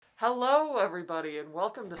Hello, everybody, and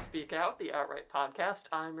welcome to Speak Out, the Outright Podcast.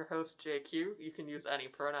 I'm your host, JQ. You can use any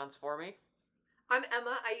pronouns for me. I'm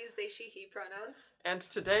Emma. I use they, she, he pronouns. And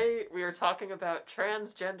today we are talking about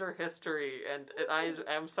transgender history, and I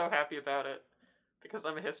am so happy about it because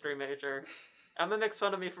I'm a history major. Emma makes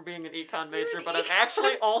fun of me for being an econ major, but I'm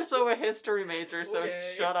actually also a history major, so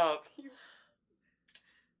shut up.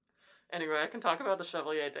 Anyway, I can talk about the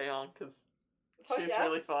Chevalier d'Eon because she's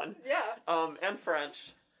really fun. Yeah. And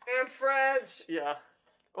French. And French. Yeah.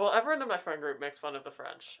 Well, everyone in my friend group makes fun of the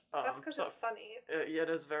French. That's because it's funny. It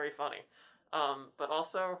is very funny. But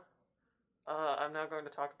also, I'm now going to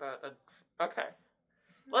talk about Okay.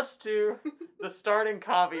 Let's do the starting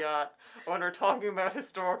caveat when we're talking about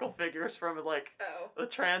historical figures from, the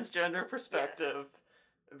transgender perspective.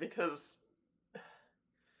 Yes. Because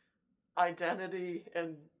identity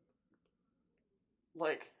and,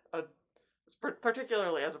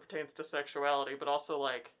 particularly as it pertains to sexuality, but also,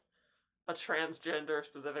 a transgender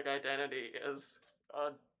specific identity is,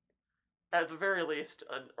 at the very least,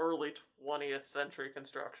 an early 20th century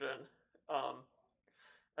construction.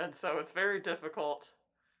 And so it's very difficult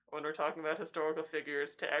when we're talking about historical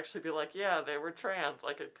figures to actually be like, yeah, they were trans.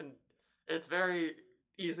 It's very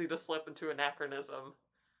easy to slip into anachronism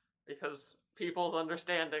because people's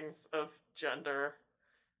understandings of gender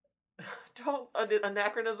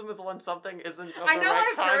anachronism is when something isn't of the right time period. I know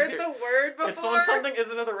I've heard the word before. It's when something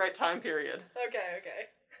isn't of the right time period. Okay.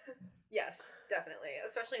 Yes, definitely.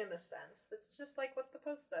 Especially in this sense. It's just like what the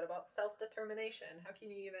post said about self-determination. How can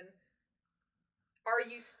you even... Are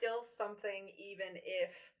you still something even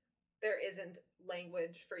if there isn't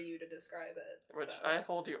language for you to describe it? Which I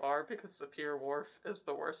hold you are, because Sapir-Whorf is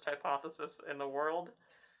the worst hypothesis in the world.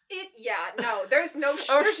 There's no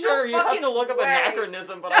you have to look up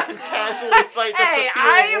anachronism, but I can casually cite the Sapir-Whorf hypothesis.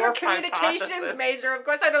 I am a communications major. Of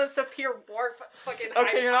course I know the Sapir-Whorf fucking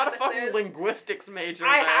hypothesis. Okay, you're not a fucking linguists major,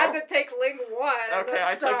 I had to take Ling 1. Okay,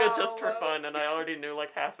 I took it just for fun, and I already knew,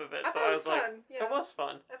 half of it, so I was like, yeah. It was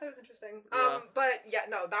fun. I thought it was interesting. Yeah. But,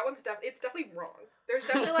 that one's it's definitely wrong. There's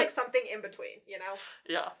definitely, something in between, you know?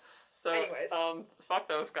 Yeah. So, anyways. Fuck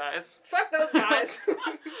those guys. Fuck those guys.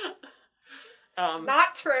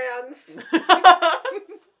 Not trans.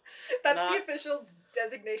 That's the official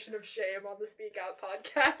designation of shame on the Speak Out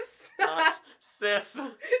podcast. Not cis.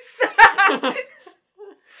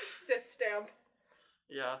 Cis stamp.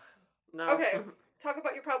 Yeah. No. Okay, talk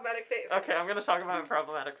about your problematic fave. Okay, I'm gonna talk about my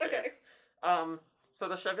problematic fave. Okay. So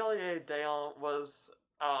the Chevalier d'Eon was,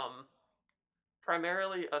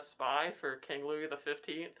 primarily a spy for King Louis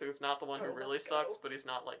XV, who's not the one who really sucks, but he's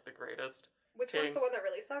not, the greatest. Which one's the one that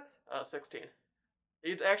really sucks? 16.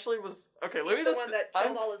 He actually was... Okay, he's Louis the one that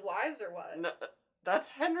killed all his wives, or what? No, that's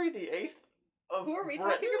Henry VIII of Who are we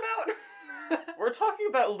Britain. talking about? We're talking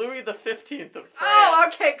about Louis XV of France. Oh,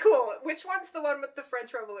 okay, cool. Which one's the one with the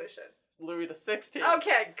French Revolution? Louis XVI.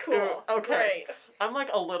 Okay, cool. Okay. Great. I'm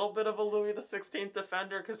a little bit of a Louis XVI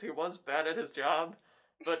defender because he was bad at his job,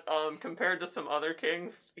 but compared to some other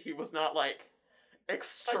kings, he was not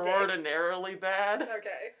extraordinarily bad.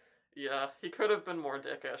 Okay. Yeah, he could have been more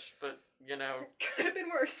dickish, but could have been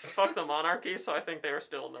worse. Fuck the monarchy, so I think they were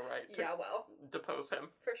still in the right to depose him.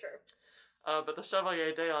 For sure. But the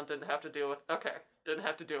Chevalier d'Eon didn't have to deal with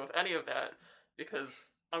any of that,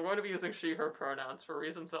 because I'm going to be using she, her pronouns for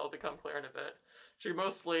reasons that will become clear in a bit. She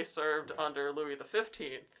mostly served under Louis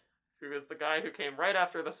XV, who is the guy who came right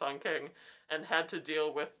after the Sun King, and had to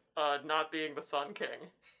deal with not being the Sun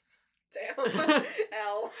King. Damn.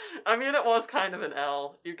 L. I mean, it was kind of an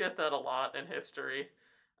L. You get that a lot in history.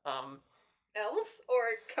 Else?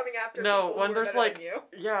 Or coming after no, people when who there's are better than you?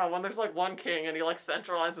 Yeah, when there's one king and he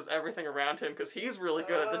centralizes everything around him because he's really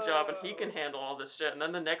good at the job and he can handle all this shit, and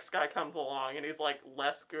then the next guy comes along and he's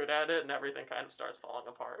less good at it and everything kind of starts falling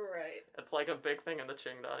apart. Right. It's a big thing in the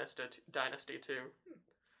Qing dynasty too.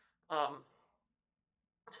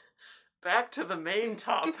 Back to the main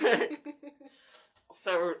topic.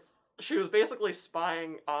 So she was basically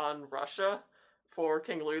spying on Russia for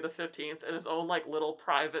King Louis XV in his own little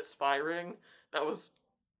private spy ring that was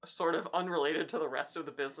sort of unrelated to the rest of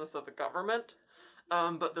the business of the government.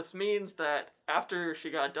 But this means that after she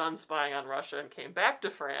got done spying on Russia and came back to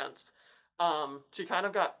France, she kind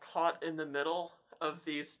of got caught in the middle of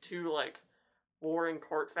these two warring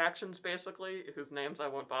court factions, basically, whose names I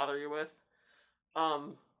won't bother you with.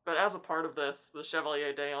 But as a part of this, the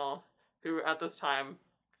Chevalier d'Eon, who at this time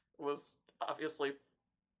was obviously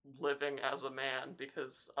living as a man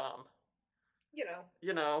because,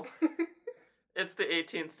 it's the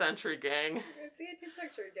 18th century gang. It's the 18th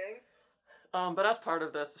century gang. But as part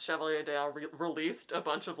of this, the Chevalier d'Eon released a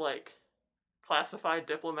bunch of, classified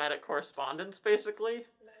diplomatic correspondence, basically.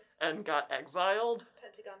 Yes. and got exiled.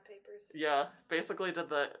 Pentagon Papers. Yeah, basically did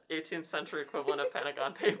the 18th century equivalent of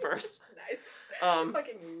Pentagon Papers. Nice. I Um,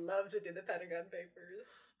 fucking love to do the Pentagon Papers.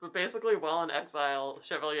 but basically, while in exile,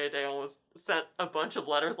 Chevalier d'Eon was sent a bunch of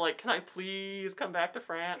letters like, "Can I please come back to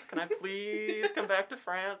France? Can I please come back to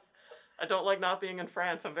France? I don't like not being in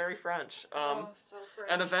France. I'm very French." So French.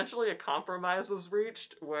 And eventually, a compromise was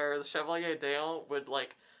reached where the Chevalier d'Eon would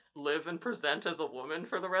like live and present as a woman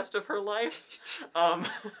for the rest of her life,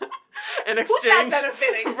 in exchange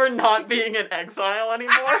for not being in exile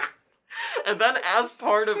anymore. And then, as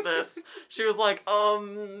part of this, she was like,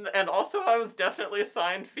 and also I was definitely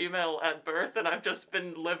assigned female at birth, and I've just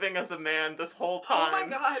been living as a man this whole time. Oh my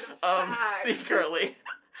god, secretly.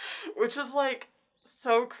 Which is, like,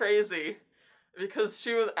 so crazy, because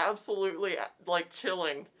she was absolutely, like,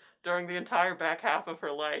 chilling during the entire back half of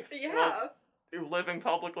her life. Yeah. Living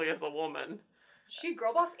publicly as a woman. She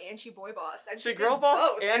girl boss and she boy boss. And she girl boss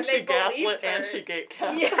both, and she gaslit and she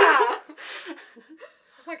gatekept. Yeah.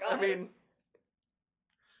 Oh my god. I mean,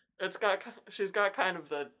 she's got kind of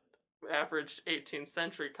the average 18th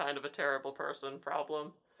century kind of a terrible person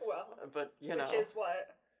problem. Well, but you know, which is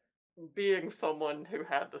what? Being someone who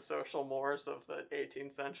had the social mores of the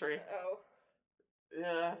 18th century. Oh.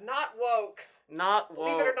 Yeah. Not woke. Not woke.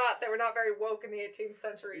 Believe it or not, they were not very woke in the 18th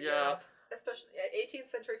century. Yeah. Europe. Especially 18th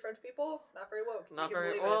century French people, not very woke. Not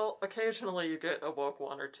very well. Occasionally, you get a woke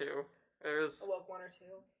one or two. There's a woke one or two.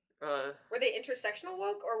 Were they intersectional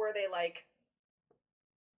woke or were they like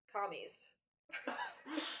commies?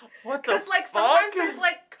 What the? Because like sometimes there's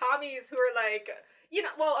like commies who are like, you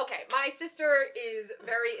know. Well, okay, my sister is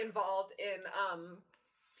very involved in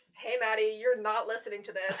Hey Maddie, you're not listening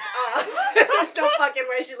to this. There's no fucking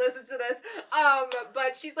way she listens to this.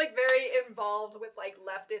 But she's like very involved with like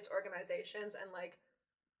leftist organizations and like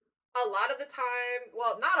a lot of the time,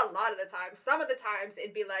 well, not a lot of the time, some of the times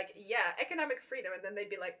it'd be like, yeah, economic freedom, and then they'd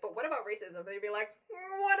be like, but what about racism? They'd be like,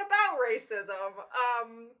 what about racism?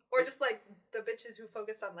 Or just like the bitches who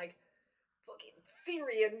focused on like fucking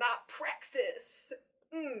theory and not praxis.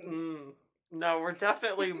 No, we're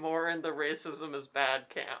definitely more in the racism is bad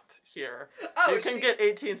camp here. Oh, you can get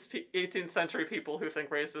 18th century people who think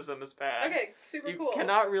racism is bad. Okay, super cool. You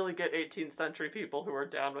cannot really get 18th century people who are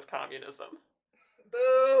down with communism.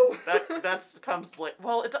 Boo! That's comes late.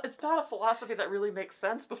 Well, it's not a philosophy that really makes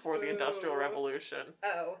sense before the Industrial Revolution.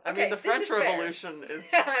 Oh, okay. I mean, the French Revolution is...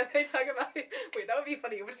 Yeah, they talk about... Wait, that would be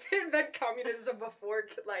funny. What if they invent communism before,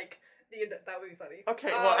 like... That would be funny.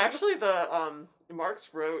 Okay, well, actually, Marx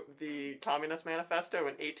wrote the Communist Manifesto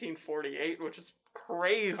in 1848, which is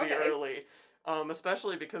crazy early.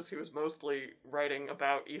 Especially because he was mostly writing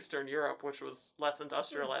about Eastern Europe, which was less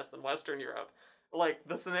industrialized than Western Europe. Like,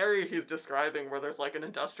 the scenario he's describing where there's, like, an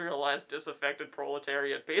industrialized, disaffected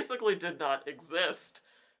proletariat basically did not exist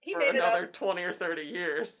for another 20 or 30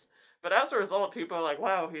 years. But as a result, people are like,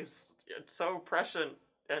 wow, he's so prescient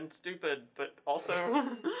and stupid, but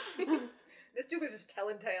also... This dude was just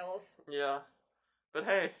telling tales. Yeah. But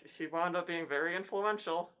hey, he wound up being very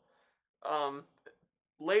influential.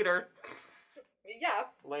 Later. Yeah.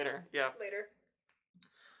 Later, yeah. Later.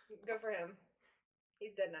 Go for him.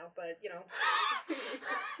 He's dead now, but, you know.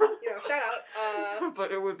 Shout out.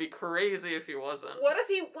 But it would be crazy if he wasn't. What if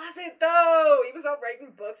he wasn't, though? He was out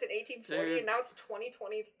writing books in 1840, Dude. And now it's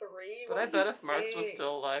 2023. But I bet if Marx was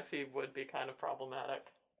still alive, he would be kind of problematic.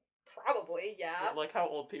 Probably, yeah. Like how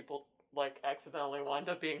old people, like, accidentally wind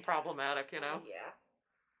up being problematic, you know? Yeah.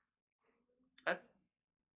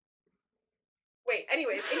 Wait,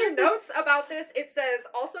 anyways, in your notes about this, it says,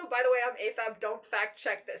 also, by the way, I'm AFAB, don't fact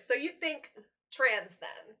check this. So you think trans,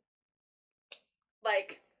 then?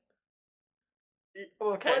 Like,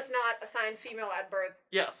 okay. Was not assigned female at birth.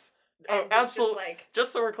 Yes. Oh, absolutely. Like...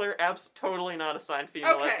 Just so we're clear, totally not assigned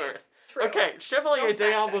female at birth. True. Okay, Chevalier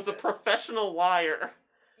d'Eon was a professional liar.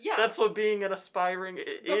 Yeah. That's what being an aspiring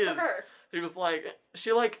is. For her. He was like,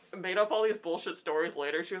 she like made up all these bullshit stories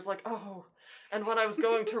later. She was like, oh, and when I was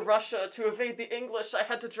going to Russia to evade the English, I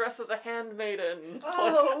had to dress as a handmaiden.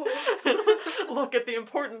 Oh. Like, look at the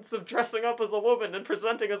importance of dressing up as a woman and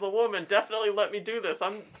presenting as a woman. Definitely let me do this.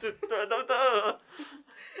 Oh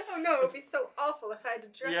no, it would be so awful if I had to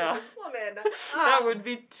dress as a woman. That would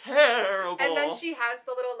be terrible. And then she has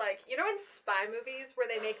the little, like, you know in spy movies where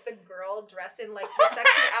they make the girl dress in, like, the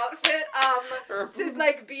sexy outfit, to,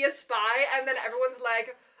 like, be a spy, and then everyone's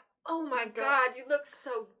like, oh my god, you look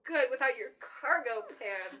so good without your cargo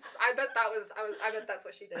pants. I bet that's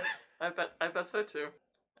what she did. I bet so too.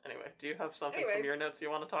 Anyway, do you have something from your notes you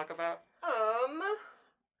want to talk about?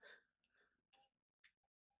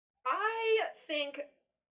 I think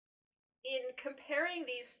in comparing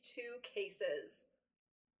these two cases,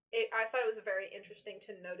 I thought it was very interesting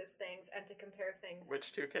to notice things and to compare things.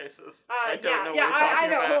 Which two cases? I don't know yeah, what you're talking I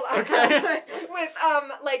know. about. Hold on. Okay. With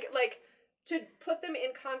like to put them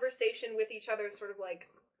in conversation with each other, sort of like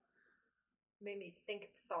made me think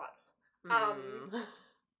thoughts.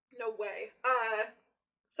 No way.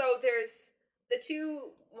 So there's the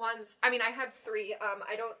two ones. I mean, I had three.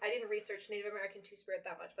 I didn't research Native American Two-Spirit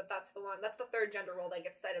that much, but that's the one. That's the third gender role that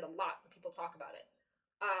gets cited a lot when people talk about it.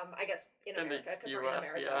 I guess in America, because we're in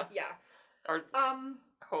America. Yeah. Our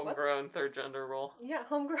homegrown third gender role. Yeah,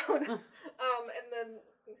 homegrown. And then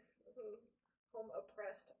home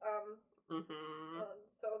oppressed.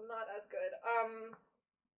 So not as good.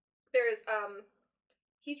 There's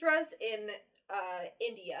Hydras in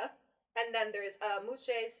India, and then there's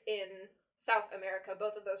Muches in South America.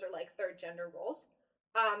 Both of those are like third gender roles.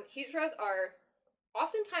 Hydras are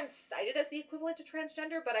oftentimes cited as the equivalent to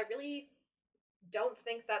transgender, but I really don't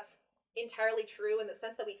think that's entirely true in the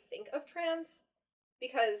sense that we think of trans,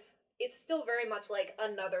 because it's still very much like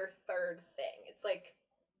another third thing. It's like,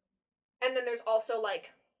 and then there's also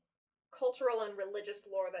like cultural and religious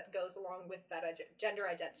lore that goes along with that gender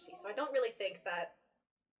identity. So I don't really think that,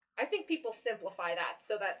 I think people simplify that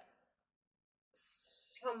so that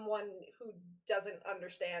someone who doesn't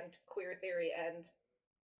understand queer theory and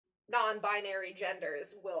non-binary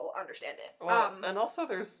genders will understand it. Well, and also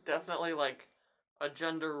there's definitely like a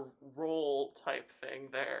gender role type thing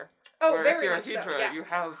there. Oh, where very if you're much a Hydra, so, yeah. you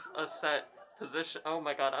have a set position. Oh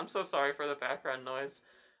my god, I'm so sorry for the background noise.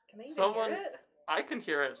 Can they even hear it? I can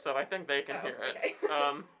hear it, so I think they can hear okay.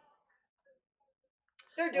 it.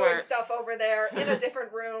 They're doing stuff over there in a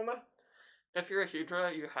different room. If you're a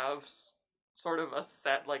Hydra, you have sort of a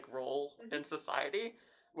set like role in society,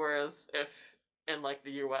 whereas if in like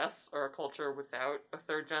the US or a culture without a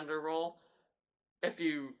third gender role, if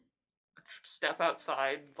you step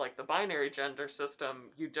outside like the binary gender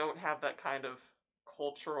system, you don't have that kind of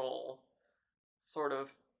cultural sort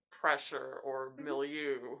of pressure or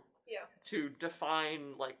milieu to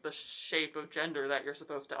define like the shape of gender that you're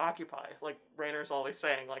supposed to occupy. Like Rainer's always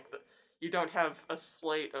saying, like you don't have a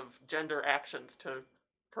slate of gender actions to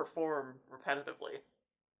perform repetitively,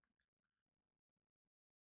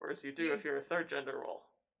 whereas you do if you're a third gender role.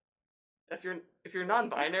 If you're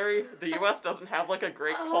non-binary, the US doesn't have like a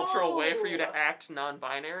great cultural way for you to act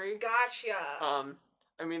non-binary. Gotcha.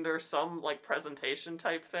 I mean, there are some like presentation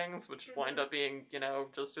type things which wind up being, you know,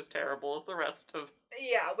 just as terrible as the rest of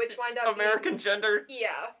which wind up American being, gender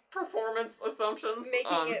performance assumptions.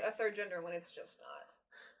 Making it a third gender when it's just not.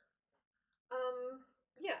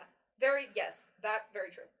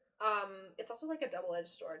 Very true. It's also like a double-edged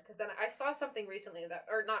sword, because then I saw something recently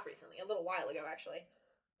not recently, a little while ago actually,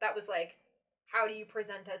 that was like, how do you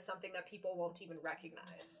present as something that people won't even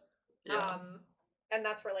recognize? And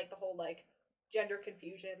that's where like the whole like gender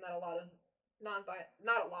confusion that a lot of not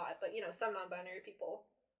a lot, but you know, some non-binary people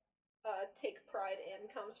take pride in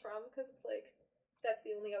comes from, because it's like that's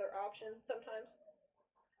the only other option sometimes.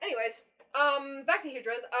 Anyways, back to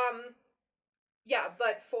Hydras.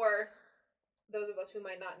 But for those of us who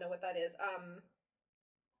might not know what that is,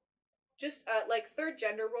 just like third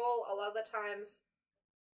gender role, a lot of the times.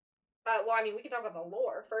 Well, I mean, we can talk about the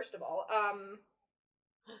lore first of all.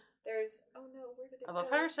 There's where did it go? I love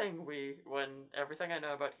how you're saying we when everything I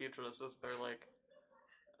know about Hydras is they're like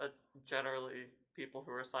generally people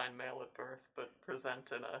who are assigned male at birth but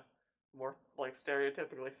present in a more like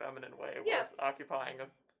stereotypically feminine way, while occupying a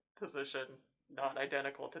position not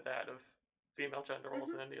identical to that of female gender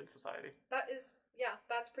roles in Indian society.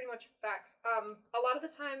 That's pretty much facts. A lot of the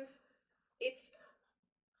times it's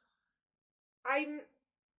I'm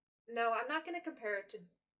not going to compare it to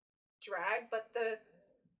drag, but the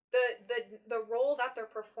role that they're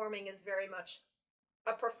performing is very much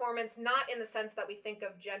a performance, not in the sense that we think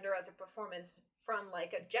of gender as a performance from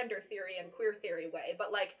like a gender theory and queer theory way,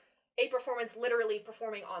 but like a performance literally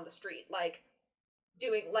performing on the street, like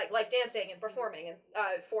doing like dancing and performing and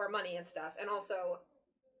for money and stuff, and also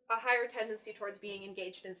a higher tendency towards being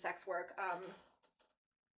engaged in sex work.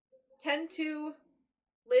 Tend to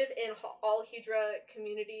live in all Hydra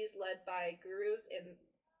communities led by gurus,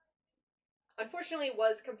 unfortunately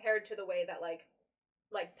was compared to the way that like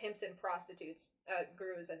pimps and prostitutes,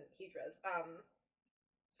 gurus and Hydras.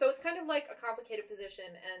 So it's kind of like a complicated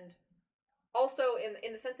position, and also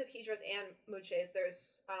in the sense of Hydras and Muches,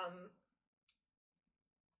 there's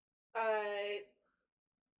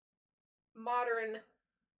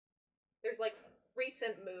there's like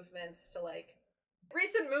recent movements to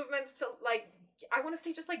I want to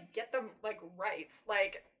say just like get them like rights,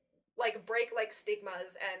 like break like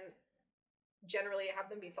stigmas and generally have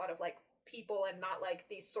them be thought of like people and not like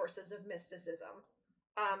these sources of mysticism.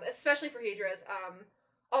 especially for Hydras.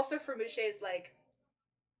 Also for Mushe's, like,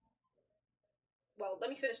 well, let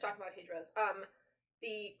me finish talking about Hydras.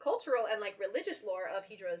 The cultural and, like, religious lore of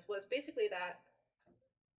Hydras was basically that.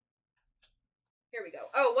 Here we go.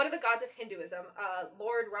 Oh, one of the gods of Hinduism,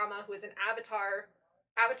 Lord Rama, who is an avatar.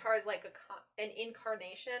 Avatar is like an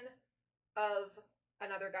incarnation of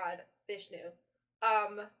another god, Vishnu.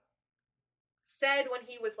 Said when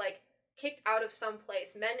he was like kicked out of some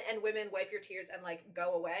place, men and women wipe your tears and like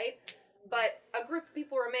go away. But a group of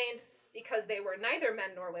people remained because they were neither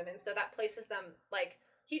men nor women, so that places them like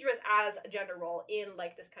Hydras as a gender role in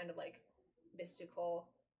like this kind of like mystical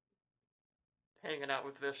hanging out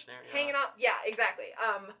with Vishnu. Yeah. hanging out. Yeah, exactly.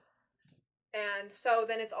 And so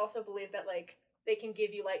then it's also believed that like they can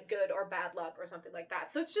give you like good or bad luck or something like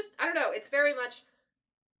that. So it's just I don't know. It's very much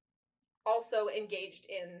also engaged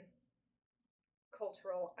in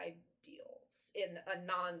cultural ideals in a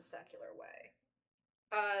non-secular way.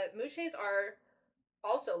 Mushes are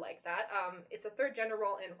also like that. It's a third gender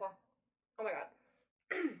role in oh my god.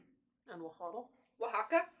 And Wahadal?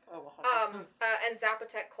 Oaxaca. Oh, Oaxaca. And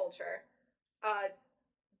Zapotec culture.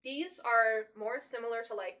 These are more similar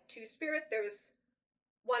to like Two Spirit. There was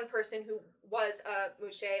one person who was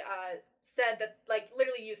Mushe said that like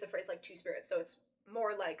literally used the phrase like Two Spirits, so it's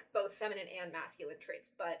more like both feminine and masculine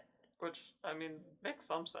traits, but which I mean makes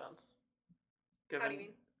some sense. How do you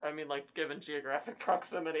mean? I mean, like given geographic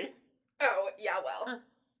proximity. Oh yeah, well,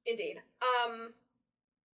 indeed.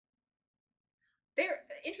 Their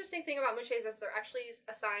interesting thing about Mushes is they're actually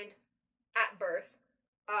assigned at birth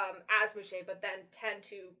as Mushe, but then tend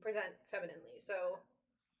to present femininely. So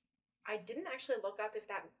I didn't actually look up if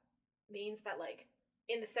that means that, like,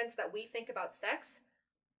 in the sense that we think about sex,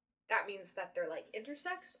 that means that they're like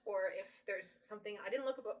intersex, or if there's something I didn't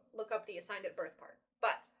look up the assigned at birth part.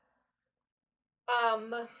 But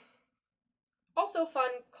also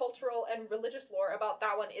fun cultural and religious lore about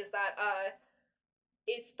that one is that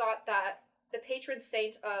it's thought that the patron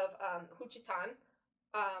saint of Juchitán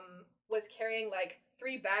was carrying like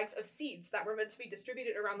 3 bags of seeds that were meant to be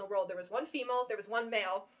distributed around the world. There was one female, there was one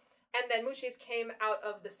male, and then Mushes came out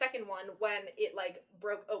of the second one when it like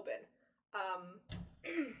broke open.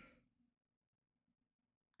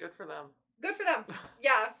 Good for them. Good for them.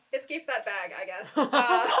 Yeah, escape that bag, I guess.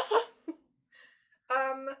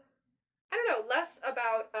 I don't know, less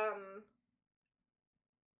about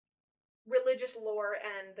religious lore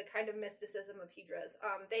and the kind of mysticism of Hydras.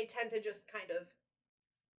 They tend to just kind of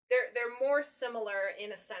they're more similar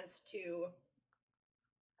in a sense to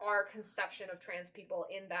our conception of trans people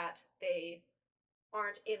in that they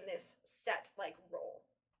aren't in this set like role.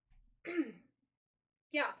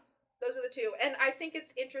 Yeah, those are the two. And I think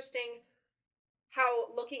it's interesting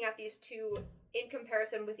how looking at these two in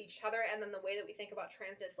comparison with each other and then the way that we think about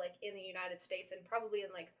transness like in the United States and probably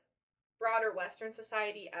in like broader Western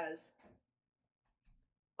society as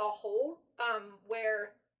a whole,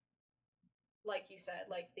 where like you said,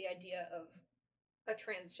 like the idea of a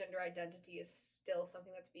transgender identity is still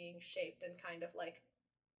something that's being shaped and kind of like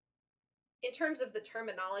in terms of the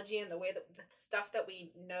terminology and the way that the stuff that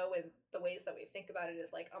we know and the ways that we think about it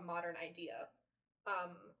is like a modern idea.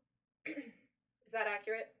 Is that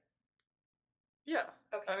accurate? Yeah.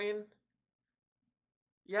 Okay. I mean,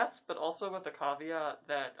 yes, but also with the caveat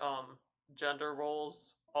that gender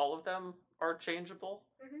roles, all of them are changeable,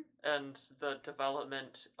 and the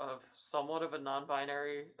development of somewhat of a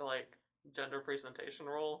non-binary like gender presentation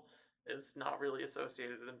role is not really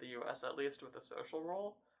associated in the U.S. at least with a social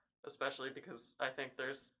role, especially because I think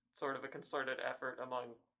there's sort of a concerted effort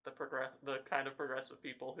among the kind of progressive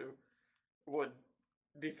people who would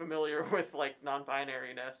be familiar with like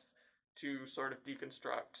non-binariness to sort of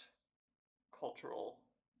deconstruct cultural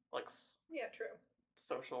like true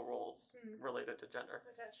social roles related to gender.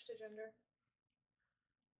 Attached to gender.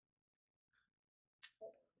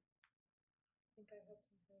 I think I had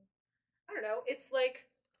something. I don't know. It's like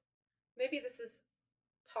maybe this is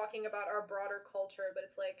talking about our broader culture, but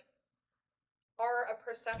it's like our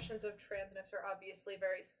perceptions of transness are obviously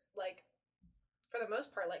very like for the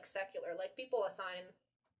most part like secular. Like people assign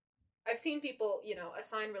I've seen people,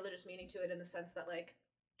 assign religious meaning to it in the sense that like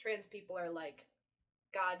trans people are like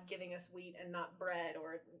God giving us wheat and not bread,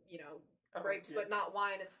 or grapes but not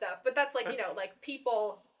wine and stuff. But that's like like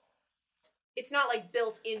people. It's not like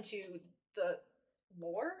built into the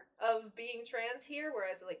lore of being trans here,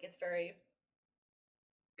 whereas like it's very.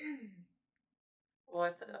 Well,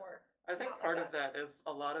 I think part of that is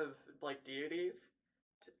a lot of like deities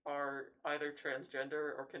are either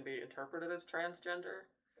transgender or can be interpreted as transgender.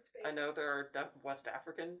 I know there are West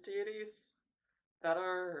African deities that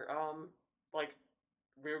are like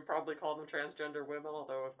we would probably call them transgender women,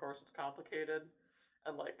 although of course it's complicated.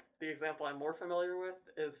 And like the example I'm more familiar with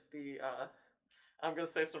is the I'm gonna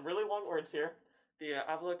say some really long words here. The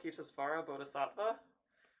Avalokitesvara Bodhisattva.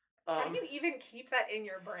 How do you even keep that in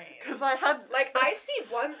your brain? Because I had like I see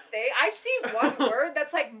one word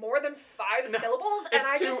that's like more than 5 syllables, and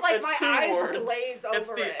I just like my eyes words. glaze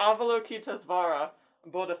over it. It's the Avalokitesvara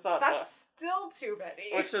Bodhisattva. That's still too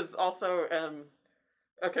many. Which is also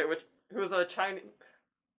who's a Chinese,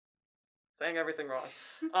 saying everything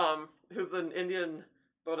wrong. Who's an Indian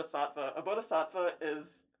bodhisattva. A bodhisattva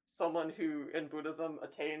is someone who in Buddhism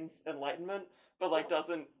attains enlightenment, but like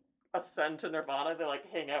doesn't ascend to nirvana. They like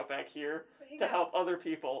hang out back here to help other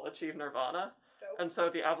people achieve nirvana. Dope. And so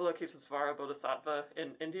the Avalokitesvara Bodhisattva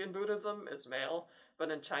in Indian Buddhism is male,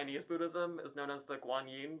 but in Chinese Buddhism is known as the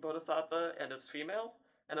Guanyin Bodhisattva and is female,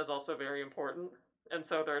 and is also very important. And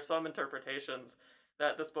so there are some interpretations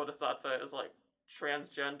that this bodhisattva is like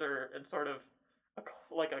transgender in sort of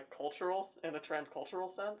like a transcultural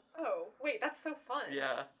sense. Oh, wait, that's so fun.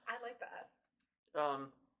 Yeah. I like that.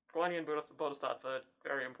 Guanyin Bodhisattva,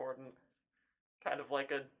 very important. Kind of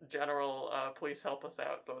like a general, please help us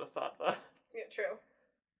out bodhisattva. Yeah, true.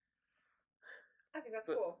 I think that's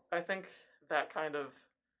cool. I think that kind of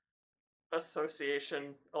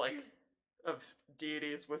association, like, of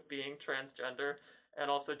deities with being transgender,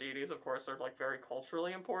 and also deities, of course, are, like, very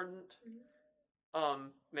culturally important,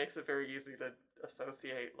 makes it very easy to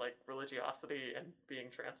associate, like, religiosity and being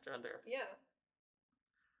transgender. Yeah.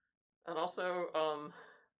 And also,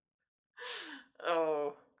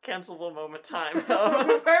 cancelable moment time.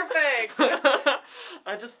 Perfect!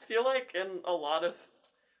 I just feel like in a lot of,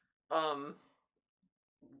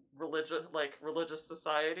 religious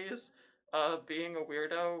societies, being a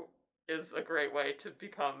weirdo is a great way to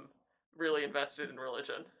become really invested in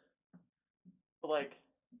religion. Like...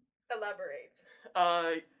 Elaborate.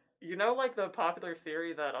 You know, like, the popular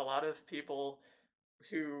theory that a lot of people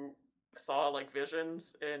who saw, like,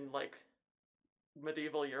 visions in, like,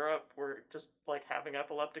 medieval Europe were just, like, having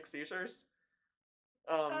epileptic seizures?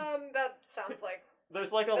 That sounds like...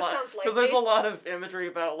 There's, like, a that lot... sounds Because there's a lot of imagery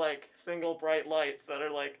about, like, single bright lights that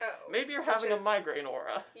are, like, maybe you're having a migraine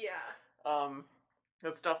aura. Yeah.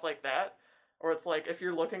 And stuff like that. Or it's like, if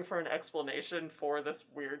you're looking for an explanation for this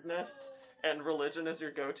weirdness, and religion is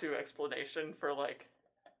your go-to explanation for, like,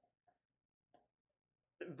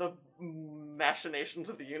 the machinations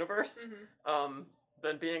of the universe,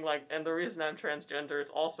 then being like, and the reason I'm transgender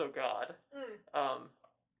is also God,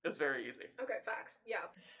 is very easy. Okay, facts. Yeah.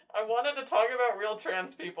 I wanted to talk about real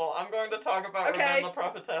trans people. I'm going to talk about Romain the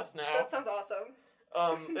Prophetess now. That sounds awesome.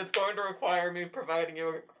 It's going to require me providing you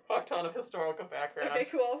a fuck ton of historical background. Okay,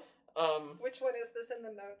 cool. Which one is this in the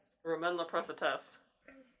notes? Romain the Prophetess.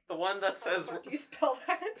 The one that says... How do you spell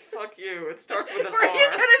that? Fuck you. It starts with an Were R. you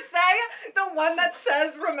gonna say the one that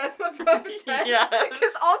says Romain the Prophetess? Yes.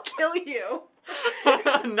 Because I'll kill you.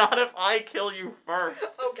 Not if I kill you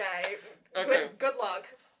first. Okay. Good luck.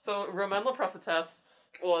 So, Romain the Prophetess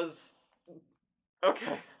was...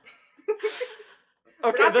 Okay.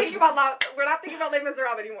 We're not thinking about Les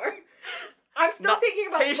Miserables anymore. I'm still thinking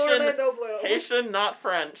about Orlando Bloom. Haitian, not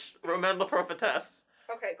French. Romain the Prophetess.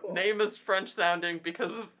 Okay, cool. Name is French sounding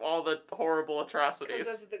because of all the horrible atrocities.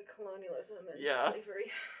 Because of the colonialism and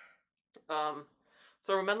slavery.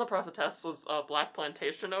 So Romain the Prophetess was a black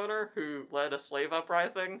plantation owner who led a slave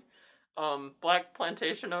uprising. Black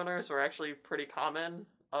plantation owners were actually pretty common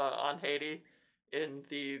on Haiti in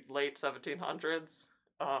the late 1700s.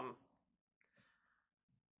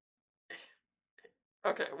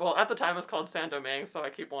 Okay, well, at the time it was called Saint-Domingue, so I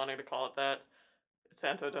keep wanting to call it that.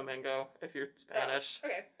 Santo Domingo, if you're Spanish.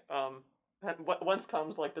 Okay. Once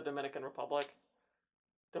comes, like, the Dominican Republic.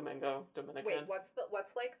 Dominican.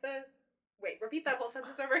 Wait, repeat that whole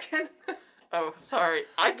sentence over again. Oh, sorry.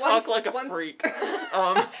 I talk like a freak.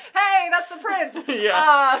 Hey, that's the print!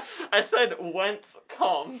 Yeah. I said whence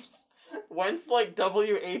comes. Whence, like,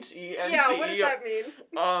 W-H-E-N-C-E. Yeah, what does that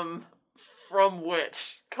mean? From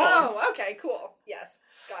which comes. Oh, okay, cool. Yes,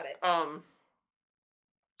 got it.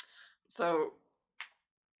 So,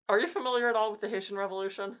 are you familiar at all with the Haitian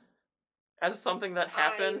Revolution? As something that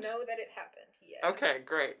happened? I know that it happened, yeah. Okay,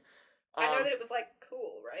 great. I know that it was, like,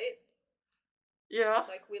 cool, right? Yeah.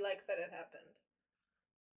 Like, we like that it happened.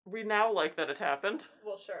 We now like that it happened.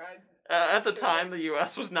 Well, sure, at the time, the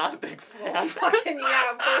U.S. was not a big fan. Well, fucking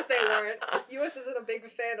yeah, of course they weren't. U.S. isn't a big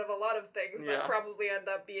fan of a lot of things that probably end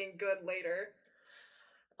up being good later.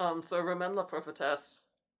 So Romain the Prophetess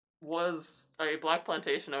was a black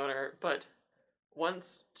plantation owner, but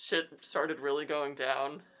once shit started really going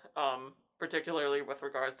down, particularly with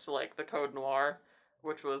regards to, like, the Code Noir,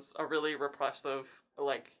 which was a really repressive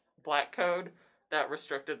like, black code that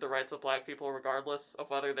restricted the rights of black people regardless of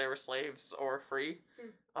whether they were slaves or free.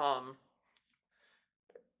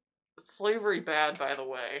 Slavery bad, by the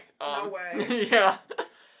way. No way. Yeah.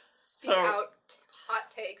 Speak out hot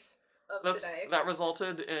takes of today. That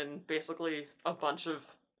resulted in basically a bunch of,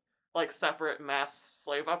 like, separate mass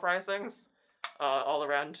slave uprisings all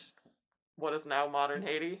around what is now modern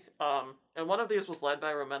Haiti. And one of these was led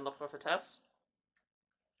by Romain Le Prophetess.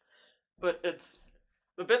 But it's...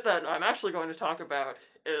 The bit that I'm actually going to talk about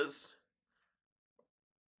is...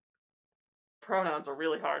 Pronouns are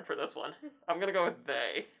really hard for this one. I'm gonna go with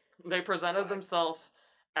they. They presented themselves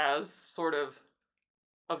as sort of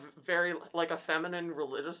a very, like, a feminine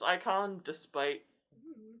religious icon, despite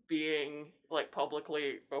being, like,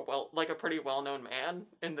 publicly, like, a pretty well-known man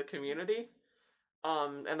in the community.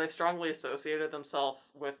 And they strongly associated themselves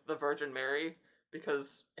with the Virgin Mary,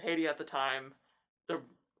 because Haiti at the time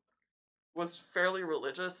was fairly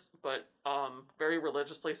religious, but very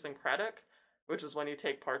religiously syncretic, which is when you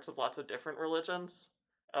take parts of lots of different religions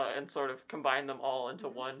and sort of combine them all into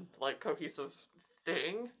one, like, cohesive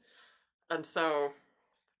thing. And so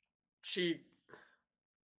she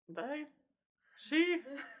I feel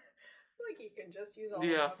like you can just use all of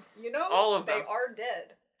them. You know, all of they them. are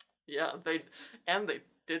dead. Yeah, they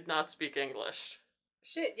did not speak English.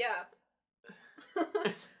 Shit, yeah.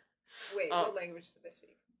 Wait, what language do they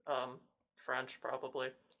speak? French, probably.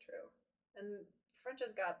 True. And French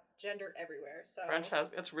has got gender everywhere, so...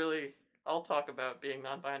 it's really... I'll talk about being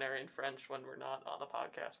non-binary in French when we're not on the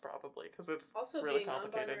podcast, probably, because it's also really being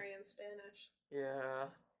complicated. Non-binary in Spanish. Yeah.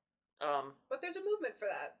 But there's a movement for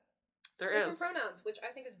that. There Different is. pronouns, which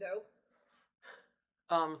I think is dope.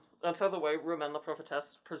 And so the way Romain Le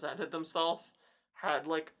Prophetess presented themselves had,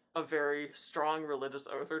 like, a very strong religious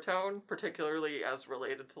overtone, particularly as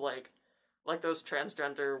related to, like those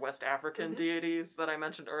transgender West African deities that I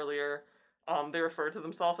mentioned earlier. They refer to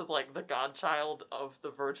themselves as, like, the godchild of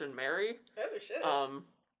the Virgin Mary. Oh, shit.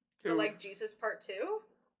 So, like, Jesus Part 2?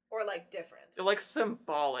 Or, like, different? Like,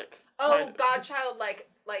 symbolic. Oh, godchild, like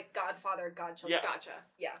Godfather, godchild. Yeah. Gotcha.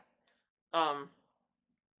 Yeah.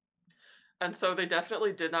 And so they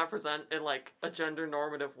definitely did not present in, like, a gender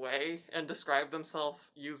normative way and describe themselves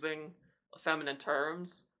using feminine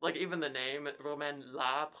terms. Like, even the name, Romain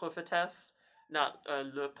La Prophetesse, not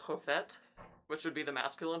Le Prophète, which would be the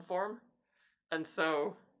masculine form. And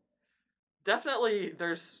so, definitely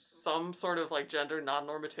there's some sort of, like, gender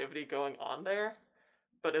non-normativity going on there.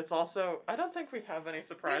 But it's also, I don't think we have any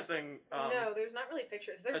surprising... no, there's not really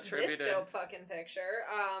pictures. There's this dope fucking picture.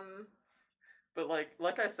 But,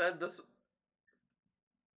 like I said, this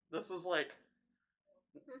was, like,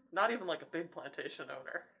 not even, like, a big plantation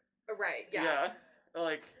owner. Right, yeah. Yeah,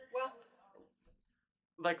 like... Well...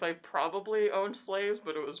 Like, they probably owned slaves,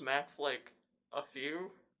 but it was max, like, a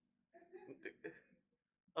few.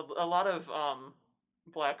 A lot of,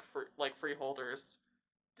 black, freeholders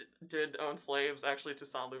did own slaves, actually,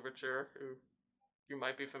 Toussaint Louverture, who you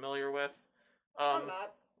might be familiar with.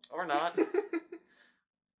 Or not.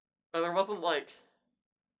 But there wasn't, like...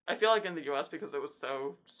 I feel like in the US, because it was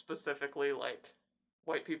so specifically, like,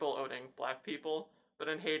 white people owning black people, but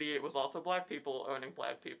in Haiti it was also black people owning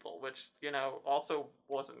black people, which, you know, also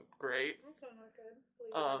wasn't great. Also not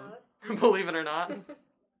good, believe it or not.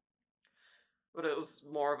 But it was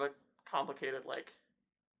more of a complicated, like,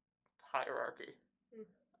 hierarchy.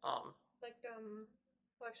 Well,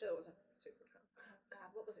 actually that wasn't super complicated. Oh god,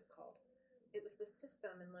 what was it called? It was the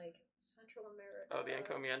system in, like, Central America. Oh, the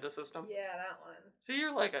encomienda system? Yeah, that one. See,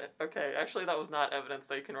 you're like, okay, actually that was not evidence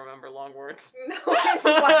that you can remember long words. No, it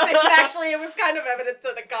wasn't. Actually, it was kind of evidence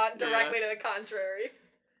to directly to the contrary.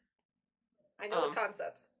 I know the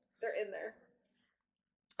concepts. They're in there.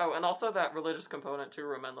 Oh, and also that religious component to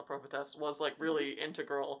Romain Le Prophetesse was, like, really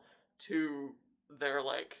integral to their,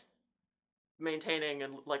 like, maintaining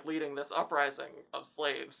and, like, leading this uprising of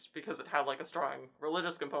slaves, because it had, like, a strong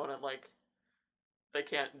religious component, like, they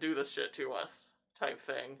can't do this shit to us type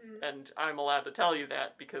thing, and I'm allowed to tell you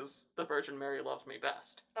that because the Virgin Mary loves me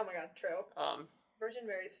best. Oh my god, true. Virgin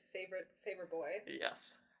Mary's favorite boy.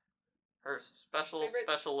 Yes. Her special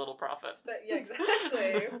little prophet. Yeah,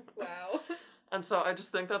 exactly. Wow. And so I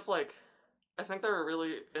just think that's, like, I think they're a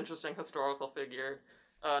really interesting historical figure,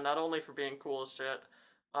 not only for being cool as shit,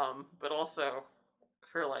 but also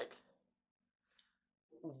for, like,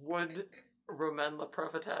 would Romain Le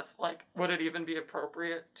Prophetesse, like, would it even be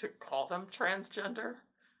appropriate to call them transgender?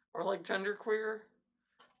 Or, like, genderqueer?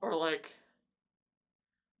 Or, like,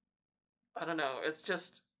 I don't know, it's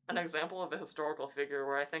just an example of a historical figure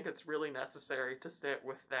where I think it's really necessary to sit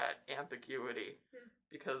with that ambiguity,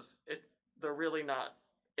 because they're really not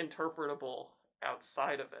interpretable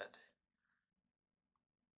outside of it.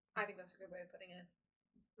 I think that's a good way of putting it.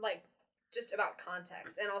 Like, just about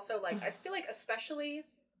context. And also, like, I feel like especially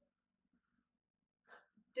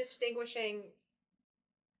distinguishing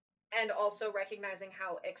and also recognizing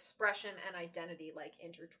how expression and identity, like,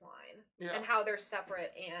 intertwine. Yeah. And how they're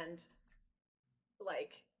separate and,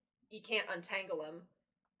 like, you can't untangle them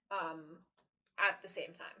at the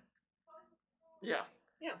same time. Yeah.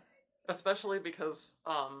 Yeah. Especially because,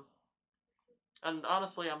 and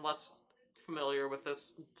honestly, I'm less familiar with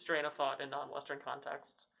this strain of thought in non-Western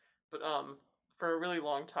contexts, but, for a really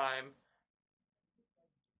long time,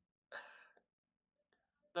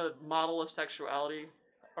 the model of sexuality,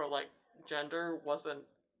 or, like, gender, wasn't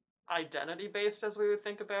identity-based as we would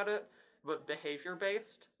think about it, but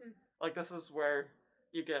behavior-based. Like, this is where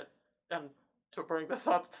you get, and to bring this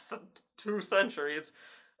up 2 centuries,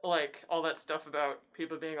 like, all that stuff about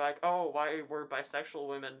people being like, oh, why were bisexual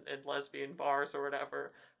women in lesbian bars or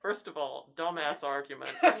whatever. First of all, dumbass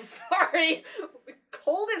argument. Sorry!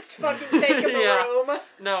 Coldest fucking take in the room.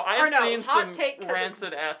 No, I've seen some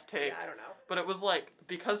rancid-ass takes. Yeah, I don't know. But it was like,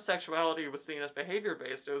 because sexuality was seen as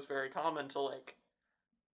behavior-based, it was very common to, like,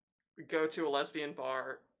 go to a lesbian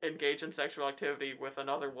bar, engage in sexual activity with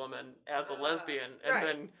another woman as a lesbian, and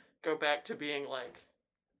then go back to being, like...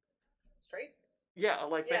 Straight? Yeah,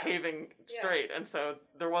 like, behaving straight, and so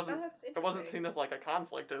it wasn't seen as, like, a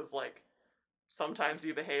conflict. It was, like, sometimes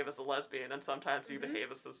you behave as a lesbian, and sometimes you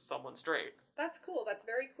behave as someone straight. That's cool. That's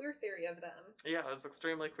very queer theory of them. Yeah, it's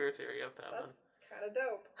extremely queer theory of them. That's kind of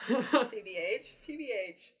dope.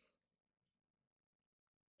 TBH.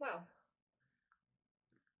 Wow.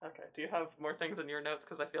 Okay, do you have more things in your notes?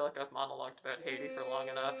 Because I feel like I've monologued about Haiti for long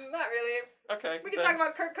enough. Not really. Okay. We can talk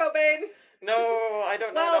about Kurt Cobain. No, I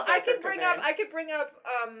don't know. Well, I could bring up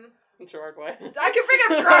Gerard Way. I could bring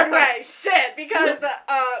up Gerard Way. Shit, because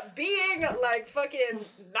being like fucking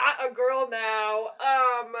not a girl now,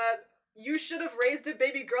 you should have raised a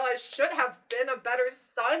baby girl. I should have been a better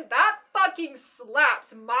son. That fucking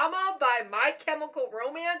slaps. Mama by My Chemical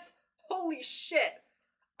Romance. Holy shit.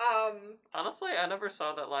 Honestly, I never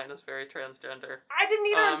saw that line as very transgender. I didn't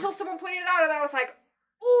either until someone pointed it out, and I was like,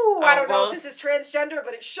 ooh, I don't know if this is transgender,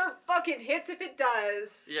 but it sure fucking hits if it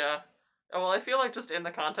does. Yeah. Well, I feel like just in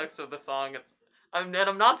the context of the song, I'm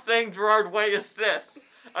not saying Gerard Way is cis.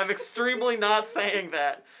 I'm extremely not saying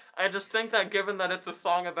that. I just think that given that it's a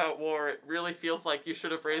song about war, it really feels like you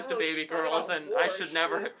should have raised a baby girls, and I should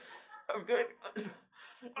never...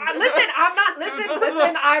 Listen,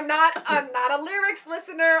 I'm not a lyrics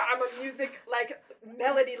listener, I'm a music, like,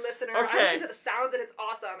 melody listener. Okay. I listen to the sounds and it's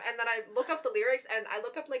awesome, and then I look up the lyrics, and I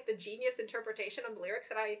look up, like, the genius interpretation of the lyrics,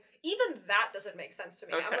 and even that doesn't make sense to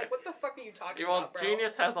me. Okay. I'm like, what the fuck are you talking about, bro?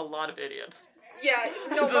 Genius has a lot of idiots. Yeah,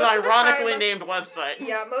 no, it's an ironically named website.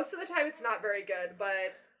 Yeah, most of the time it's not very good,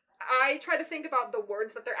 but I try to think about the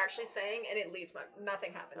words that they're actually saying, and it leaves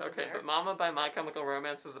nothing happens. Okay, but Mama by My Chemical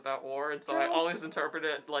Romance is about war, and so I always interpret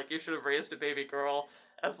it like you should have raised a baby girl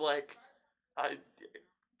as like,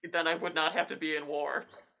 then I would not have to be in war.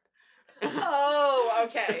 Oh,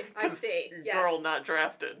 okay, I see. Yes. Girl not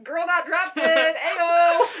drafted. Girl not drafted.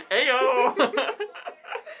 Ayo. Ayo.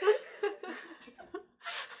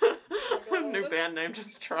 New band name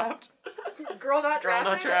just dropped. Girl not drafted. Girl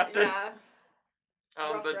not drafted. Yeah.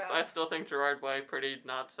 But draft. I still think Gerard Way pretty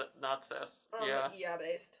not cis. Yeah,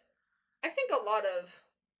 based. I think a lot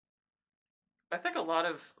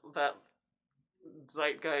of that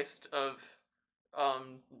zeitgeist of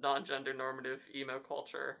non-gender normative emo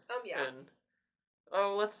culture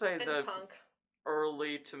let's say and the punk.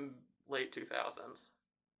 Early to late 2000s.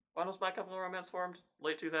 When was My Chemical Romance formed?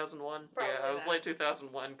 Late 2001? Probably it was late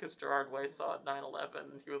 2001 because Gerard Way saw 9/11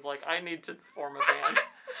 and he was like, I need to form a band.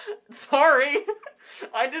 Sorry!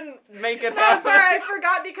 I didn't make it happen. Sorry, I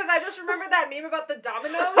forgot because I just remembered that meme about the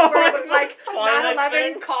dominoes where it was like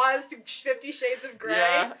 9/11 caused 50 Shades of Grey.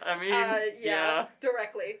 Yeah, I mean, yeah.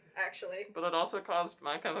 Directly, actually. But it also caused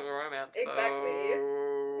My Chemical Romance, Exactly.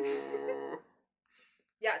 So...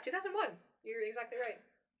 Yeah, 2001. You're exactly right.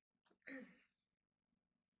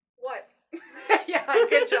 What? Yeah,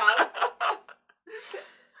 good job.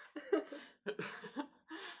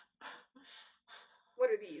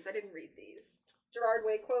 What are these? I didn't read these. Gerard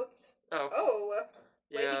Way quotes. Oh.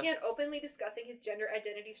 Way began openly discussing his gender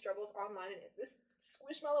identity struggles online, and this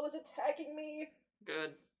Squishmallow was attacking me.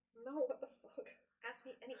 Good. No, what the fuck? Ask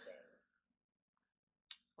me anything.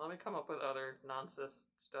 Let me come up with other non-cis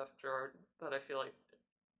stuff, Gerard, that I feel like...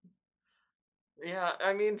 Yeah,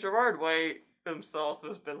 I mean, Gerard Way himself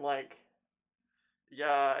has been like,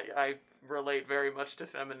 yeah, I relate very much to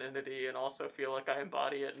femininity and also feel like I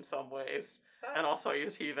embody it in some ways. and also I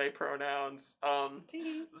use he, they pronouns.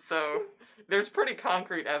 Tee. So there's pretty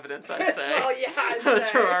concrete evidence, I'd Yes, say. well, yeah, I'd that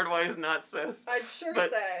say. Gerard Way is not cis. I'd sure But-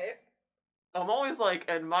 say. I'm always like,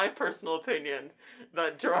 in my personal opinion,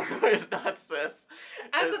 that Gerard Way is not cis.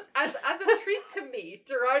 As is- a treat to me,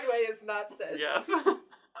 Gerard Way is not cis. Yes.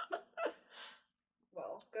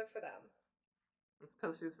 Well, good for them. It's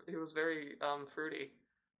because he was very fruity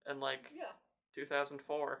in like Yeah.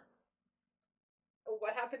 2004.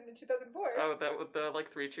 What happened in 2004? Oh, that with the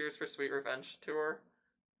like 3 Cheers for Sweet Revenge tour,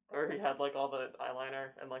 where he had like all the eyeliner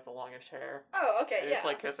and like the longish hair. Oh, okay, And he was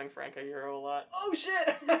like kissing Frank Iero a lot. Oh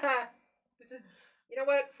shit! This is, you know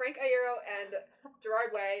what? Frank Iero and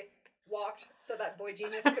Gerard Way walked so that Boy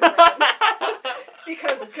Genius could run.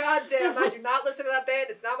 Because goddamn, I do not listen to that band.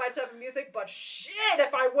 It's not my type of music. But shit,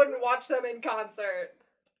 if I wouldn't watch them in concert.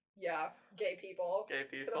 Yeah, gay people. Gay To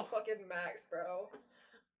the people. fucking max, bro.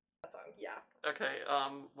 That song, yeah. Okay,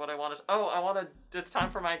 what I wanted. I wanted. It's time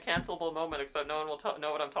for my cancelable moment, except no one will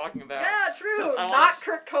know what I'm talking about. Yeah, true. 'Cause I Not want-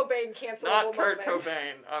 Kurt Cobain cancelable Not Kurt moment.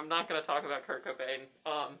 Cobain. I'm not going to talk about Kurt Cobain.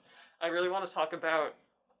 I really want to talk about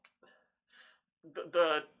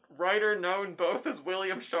the writer known both as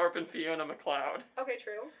William Sharp and Fiona MacLeod. Okay,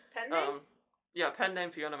 true. Pen name? Yeah, pen name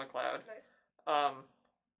Fiona MacLeod. Nice.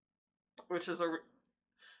 Which is a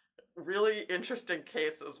really interesting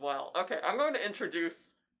case as well. Okay, I'm going to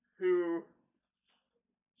introduce who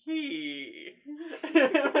he.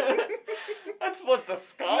 That's what the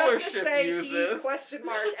scholarship you have to say uses. He question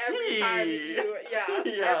mark every time you Yeah.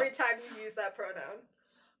 every time you use that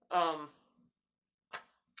pronoun.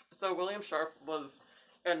 So William Sharp was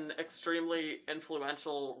an extremely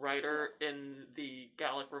influential writer in the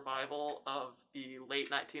Gaelic revival of the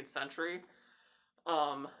late 19th century,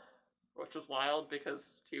 which was wild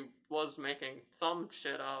because he was making some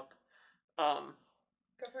shit up,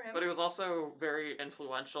 Good for him. but he was also very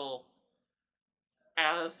influential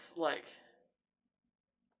as, like,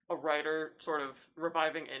 a writer sort of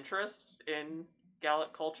reviving interest in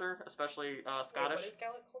Gaelic culture, especially Scottish. Wait, what is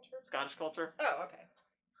Gaelic culture? Scottish culture. Oh, okay.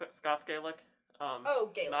 Scots Gaelic. Oh,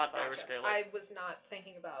 Gaelic. Not gotcha. Irish Gaelic. I was not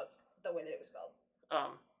thinking about the way that it was spelled.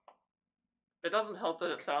 It doesn't help that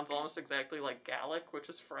it sounds almost exactly like Gallic, which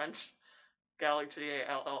is French. Gallic,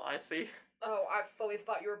 Gallic. Oh, I fully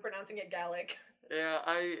thought you were pronouncing it Gaelic. Yeah,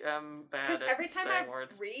 I am bad Because at every time saying I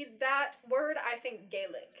words. read that word, I think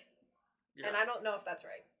Gaelic. Yeah. And I don't know if that's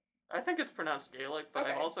right. I think it's pronounced Gaelic, but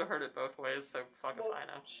I've Okay. also heard it both ways, so fuck Well, if I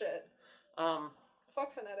know. Shit. Um,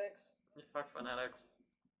 Fuck phonetics. fuck phonetics.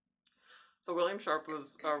 So William Sharp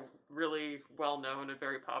was a really well-known and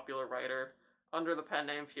very popular writer under the pen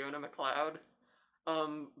name Fiona MacLeod.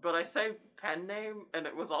 But I say pen name, and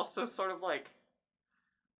it was also sort of like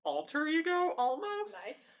alter ego, almost.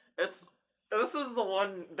 Nice. This is the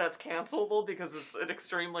one that's cancelable because it's an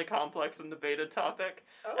extremely complex and debated topic,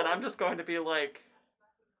 Oh. and I'm just going to be like,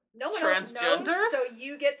 No one else transgender? knows, so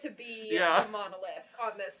you get to be Yeah. the monolith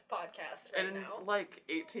on this podcast right in now. like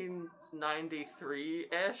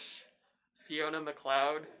 1893-ish, Fiona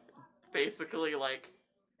MacLeod basically like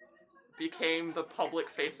became the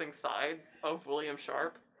public-facing side of William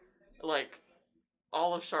Sharp. Like,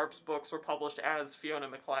 all of Sharp's books were published as Fiona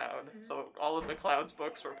MacLeod, so all of MacLeod's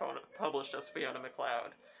books were published as Fiona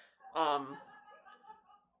MacLeod.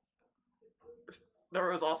 There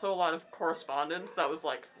was also a lot of correspondence that was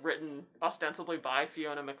like written ostensibly by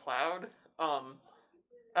Fiona MacLeod.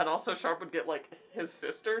 And also Sharp would get like his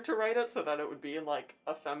sister to write it so that it would be in like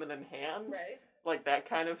a feminine hand. Right. Like that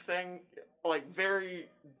kind of thing. Like very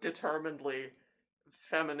determinedly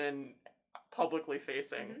feminine, publicly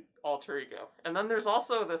facing alter ego. And then there's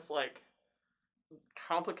also this like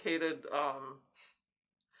complicated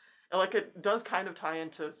like it does kind of tie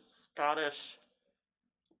into Scottish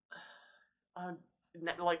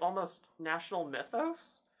like almost national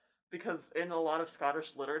mythos, because in a lot of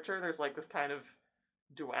Scottish literature there's like this kind of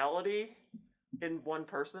duality in one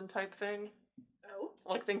person type thing. Oh.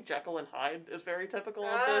 Like, think Jekyll and Hyde is very typical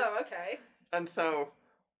of this. Oh, okay. And so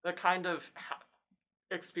the kind of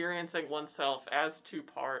experiencing oneself as two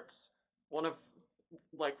parts, one of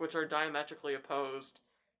like which are diametrically opposed,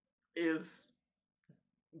 is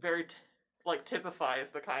very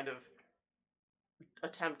typifies the kind of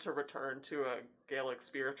attempt to return to a Gaelic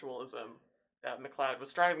spiritualism that MacLeod was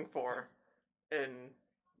striving for in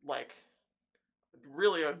like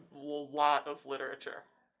really a lot of literature.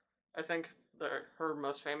 I think her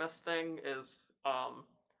most famous thing is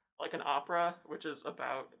like an opera, which is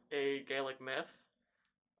about a Gaelic myth,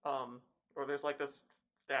 where there's like this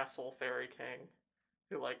vassal fairy king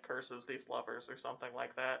who like curses these lovers or something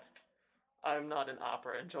like that. I'm not an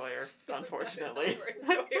opera enjoyer, unfortunately. I'm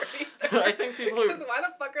not an opera enjoyer either. I think people who... Because why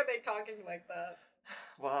the fuck are they talking like that?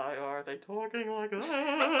 Why are they talking like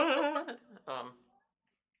that?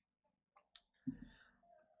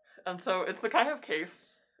 And so it's the kind of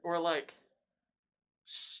case where, like,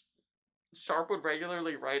 Sharp would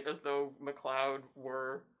regularly write as though McLeod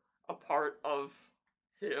were a part of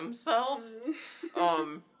himself.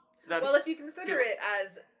 That well, if you consider it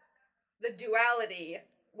as the duality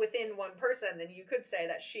within one person, then you could say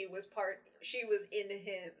that she was in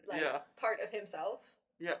him, like, part of himself.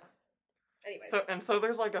 Yeah. Anyways. So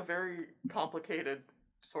there's, like, a very complicated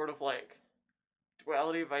sort of, like,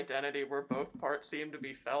 duality of identity where both parts seem to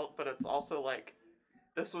be felt, but it's also, like,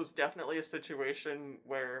 this was definitely a situation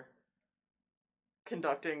where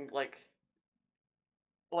conducting, like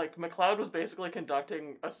McLeod was basically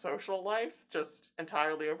conducting a social life just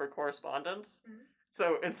entirely over correspondence. Mm-hmm.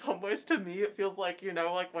 So in some ways, to me, it feels like, you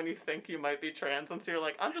know, like when you think you might be trans, and so you're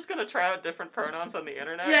like, I'm just gonna try out different pronouns on the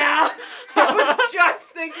internet. Yeah, I was just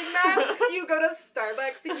thinking that. You go to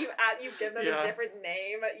Starbucks and you give them a different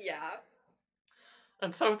name. Yeah.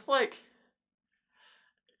 And so it's like,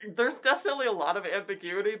 there's definitely a lot of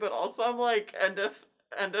ambiguity, but also I'm like, and if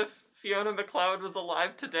Fiona McLeod was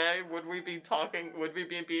alive today, would we be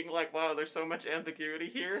being like, wow, there's so much ambiguity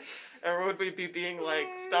here? Or would we be being like,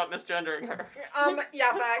 stop misgendering her?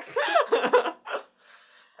 Yeah, facts. I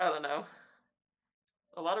don't know.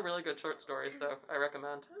 A lot of really good short stories, though, I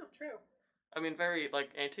recommend. Oh, true. I mean, very, like,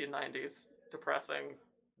 1890s, depressing,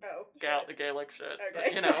 Gaelic shit. Okay.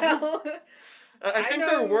 But, you know. I think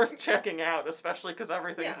they're worth checking out, especially because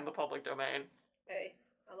everything's in the public domain. Hey,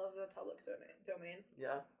 I love the public domain.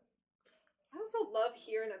 Yeah. I also love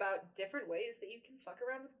hearing about different ways that you can fuck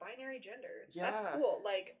around with binary gender. Yeah. That's cool.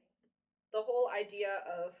 Like, the whole idea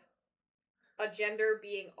of a gender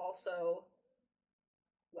being also,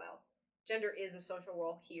 well, gender is a social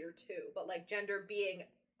role here too, but like gender being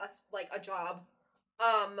a job,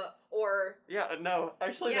 or... Yeah, no,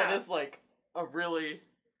 actually that is like a really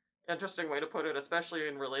interesting way to put it, especially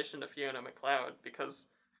in relation to Fiona McLeod, because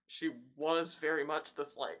she was very much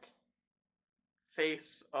this, like,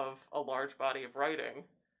 face of a large body of writing,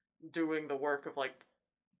 doing the work of, like,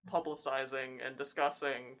 publicizing and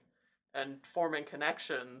discussing and forming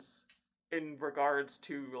connections in regards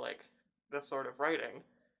to, like, this sort of writing.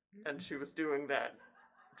 And she was doing that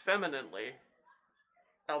femininely,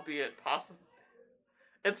 albeit possible.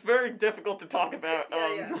 It's very difficult to talk about.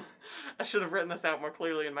 I should have written this out more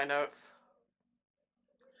clearly in my notes.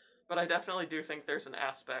 But I definitely do think there's an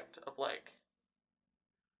aspect of, like,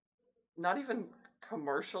 not even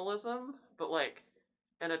commercialism, but, like,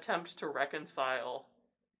 an attempt to reconcile,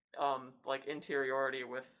 like, interiority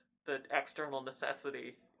with the external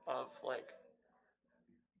necessity of, like,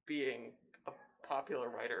 being a popular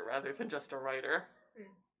writer rather than just a writer.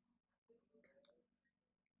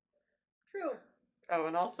 True. Oh,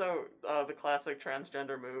 and also the classic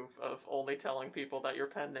transgender move of only telling people that your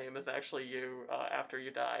pen name is actually you after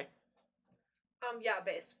you die. Yeah,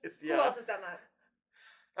 based. Who else has done that?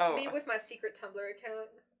 Oh, me with my secret Tumblr account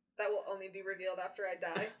that will only be revealed after I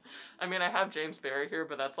die. I mean, I have James Barry here,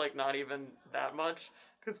 but that's, like, not even that much,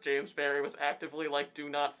 because James Barry was actively like, do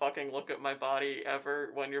not fucking look at my body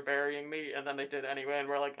ever when you're burying me, and then they did anyway, and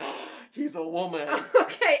we're like, oh, he's a woman.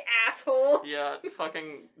 Okay, asshole. Yeah,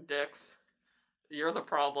 fucking dicks. You're the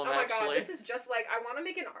problem, actually. Oh my god, this is just like, I want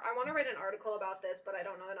to write an article about this, but I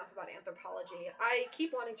don't know enough about anthropology. I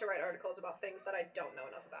keep wanting to write articles about things that I don't know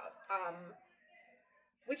enough about.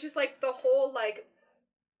 Which is like the whole, like,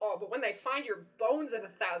 oh, but when they find your bones in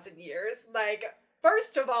 1,000 years, like,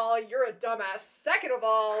 first of all, you're a dumbass. Second of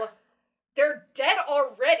all, they're dead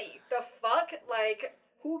already. The fuck? Like,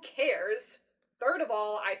 who cares? Third of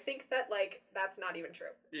all, I think that, like, that's not even true.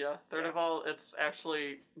 Yeah. Third of all, it's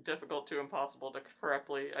actually difficult to impossible to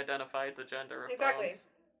correctly identify the gender of bones.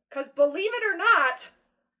 Because believe it or not,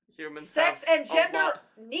 humans sex and gender,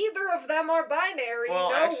 neither of them are binary. Well,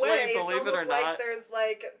 no actually, way. believe it's it or almost like not, there's,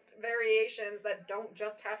 like, variations that don't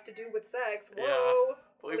just have to do with sex. Whoa. Yeah.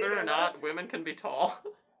 Believe it or not, women can be tall.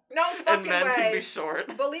 No fucking and men way. can be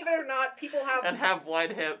short. Believe it or not, people have... and have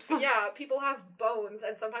wide hips. Yeah, people have bones,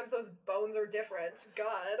 and sometimes those bones are different.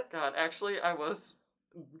 God, actually,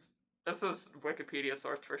 this is Wikipedia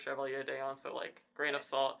sourced for Chevalier d'Eon, so, like, grain of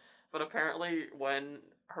salt. But apparently, when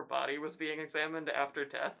her body was being examined after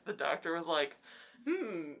death, the doctor was like,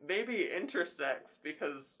 maybe intersex,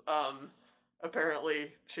 because,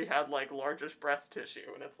 apparently she had, like, largish breast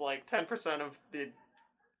tissue, and it's, like, 10% of the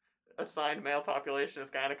assigned male population is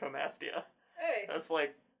gynecomastia. Hey. That's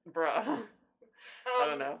like, bruh. I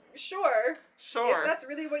don't know. Sure. If that's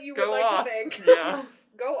really what you would like to think. Yeah.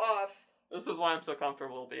 Go off. This is why I'm so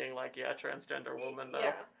comfortable being like, yeah, transgender woman, though.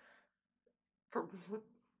 Yeah.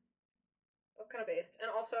 That's kind of based.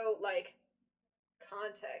 And also, like,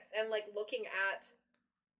 context. And, like, looking at...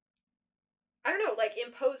 I don't know, like,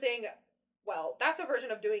 imposing... Well, that's a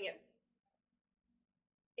version of doing it.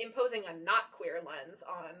 Imposing a not queer lens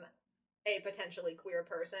on a potentially queer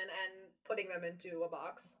person and putting them into a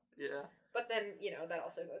box. Yeah. But then, you know, that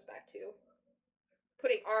also goes back to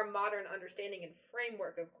putting our modern understanding and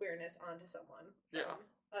framework of queerness onto someone from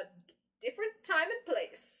a different time and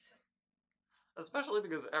place. Especially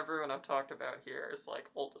because everyone I've talked about here is, like,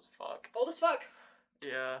 old as fuck. Old as fuck.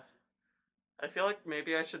 Yeah. I feel like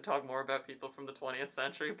maybe I should talk more about people from the 20th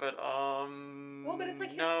century, but, Well, but it's,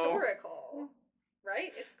 like, no. historical.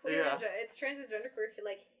 Right? It's queer, Yeah. it's transgender queer,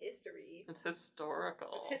 like, history. It's historical.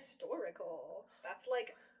 It's historical. That's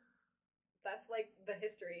like the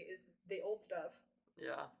history is the old stuff.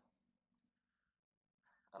 Yeah.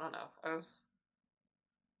 I don't know. I was...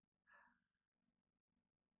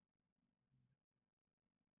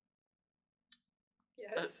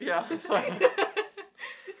 Yes. Yeah, so...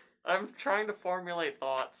 I'm trying to formulate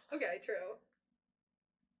thoughts. Okay, true.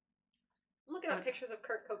 I'm looking up pictures of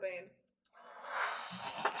Kurt Cobain.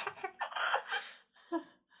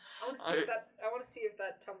 I want to see if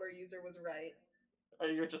that Tumblr user was right. Are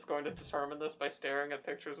you just going to determine this by staring at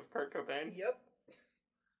pictures of Kurt Cobain? Yep.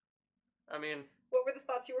 I mean... What were the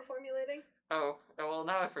thoughts you were formulating? Oh, well,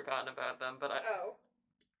 now I've forgotten about them, but Oh.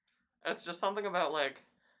 It's just something about, like,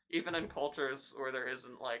 even in cultures where there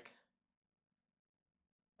isn't, like,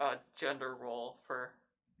 a gender role for,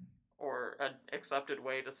 or an accepted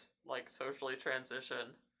way to, like, socially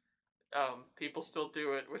transition, people still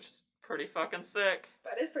do it, which is pretty fucking sick.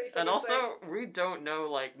 That is pretty fucking sick. And also, sick. we don't know,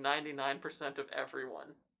 like, 99% of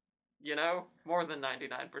everyone. You know? More than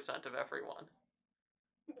 99% of everyone.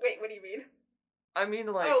 Wait, what do you mean? I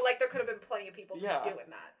mean, like... Oh, like there could have been plenty of people just doing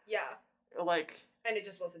that. Yeah. Like... And it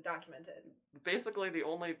just wasn't documented. Basically, the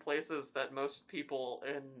only places that most people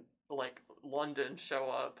in, like, London show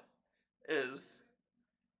up is,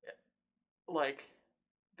 like,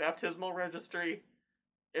 baptismal registry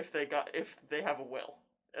if they have a will.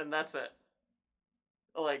 And that's it.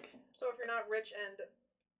 Like... So if you're not rich and...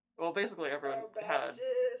 Well, basically everyone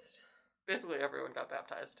Basically everyone got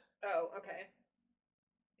baptized. Oh, okay.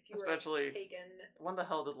 If you Especially... were pagan... When the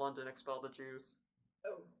hell did London expel the Jews?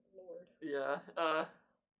 Oh, Lord. Yeah,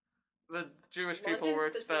 the Jewish people London were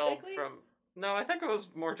expelled from... No, I think it was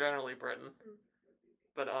more generally Britain.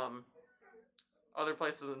 But, other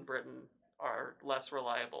places in Britain are less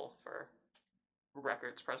reliable for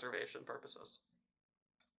records preservation purposes.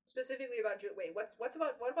 Specifically about what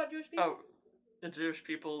about Jewish people? Oh, the Jewish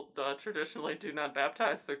people traditionally do not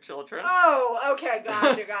baptize their children. Oh, okay,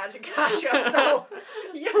 gotcha. So,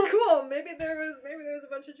 yeah, cool. Maybe there was a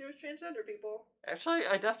bunch of Jewish transgender people. Actually,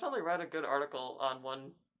 I definitely read a good article on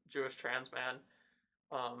one Jewish trans man,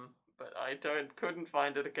 but I couldn't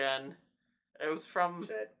find it again. It was from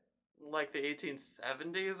like the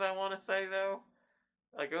 1870s, I want to say, though.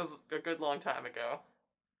 Like, it was a good long time ago.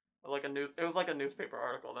 It was like a newspaper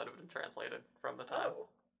article that had been translated from the time. Oh.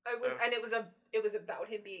 It was about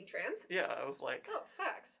him being trans? Yeah, I was like... Oh,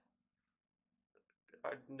 facts.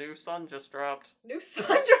 A new sun just dropped. Used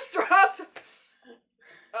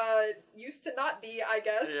to not be, I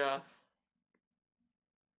guess. Yeah.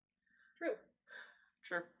 True.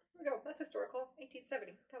 Sure. There we go. That's historical.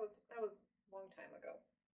 1870. That was a long time ago.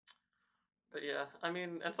 But yeah, I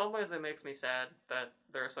mean, in some ways it makes me sad that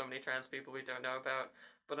there are so many trans people we don't know about,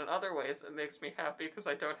 but in other ways it makes me happy because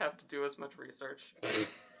I don't have to do as much research.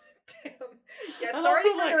 Damn. Yeah, and sorry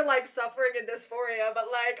for your, like, suffering and dysphoria, but,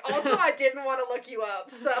 like, also I didn't want to look you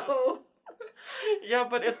up, so... Yeah,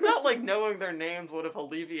 but it's not like knowing their names would have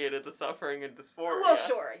alleviated the suffering and dysphoria. Well,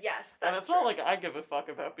 sure, yes, that's And it's not like I give a fuck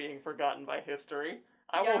about being forgotten by history.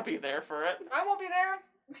 I won't be there for it. I won't be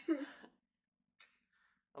there.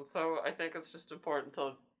 And so I think it's just important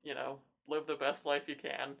to, you know, live the best life you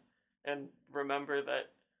can and remember that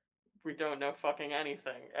we don't know fucking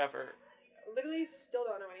anything, ever. Literally still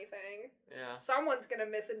don't know anything. Yeah. Someone's gonna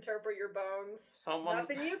misinterpret your bones. Someone...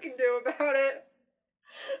 Nothing you can do about it.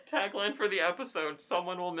 Tagline for the episode,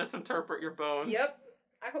 someone will misinterpret your bones. Yep.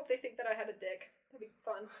 I hope they think that I had a dick. That'd be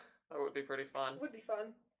fun. That would be pretty fun. Would be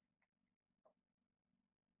fun.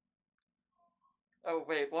 Oh,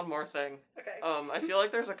 wait, one more thing. Okay. I feel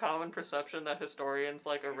like there's a common perception that historians,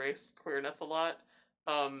 like, erase queerness a lot.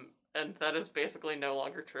 And that is basically no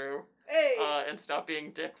longer true. Hey! And stop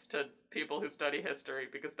being dicks to people who study history,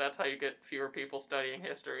 because that's how you get fewer people studying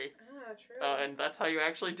history. Ah, true. And that's how you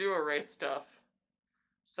actually do erase stuff.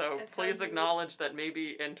 So please acknowledge that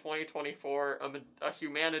maybe in 2024, a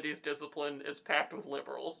humanities discipline is packed with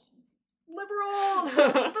liberals. Liberals! The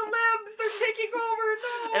libs! They're taking over!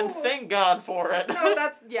 No! And thank God for it. No,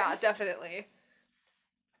 yeah, definitely.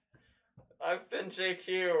 I've been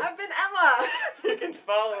JQ. I've been Emma! You can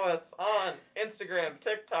follow us on Instagram,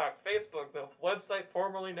 TikTok, Facebook, the website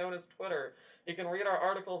formerly known as Twitter. You can read our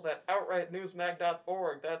articles at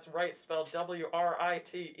outrightnewsmag.org. That's right, spelled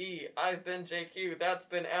WRITE. I've been JQ. That's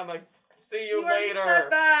been Emma. See you later. You said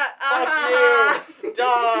that. Fuck you.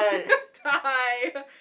 Die. Die.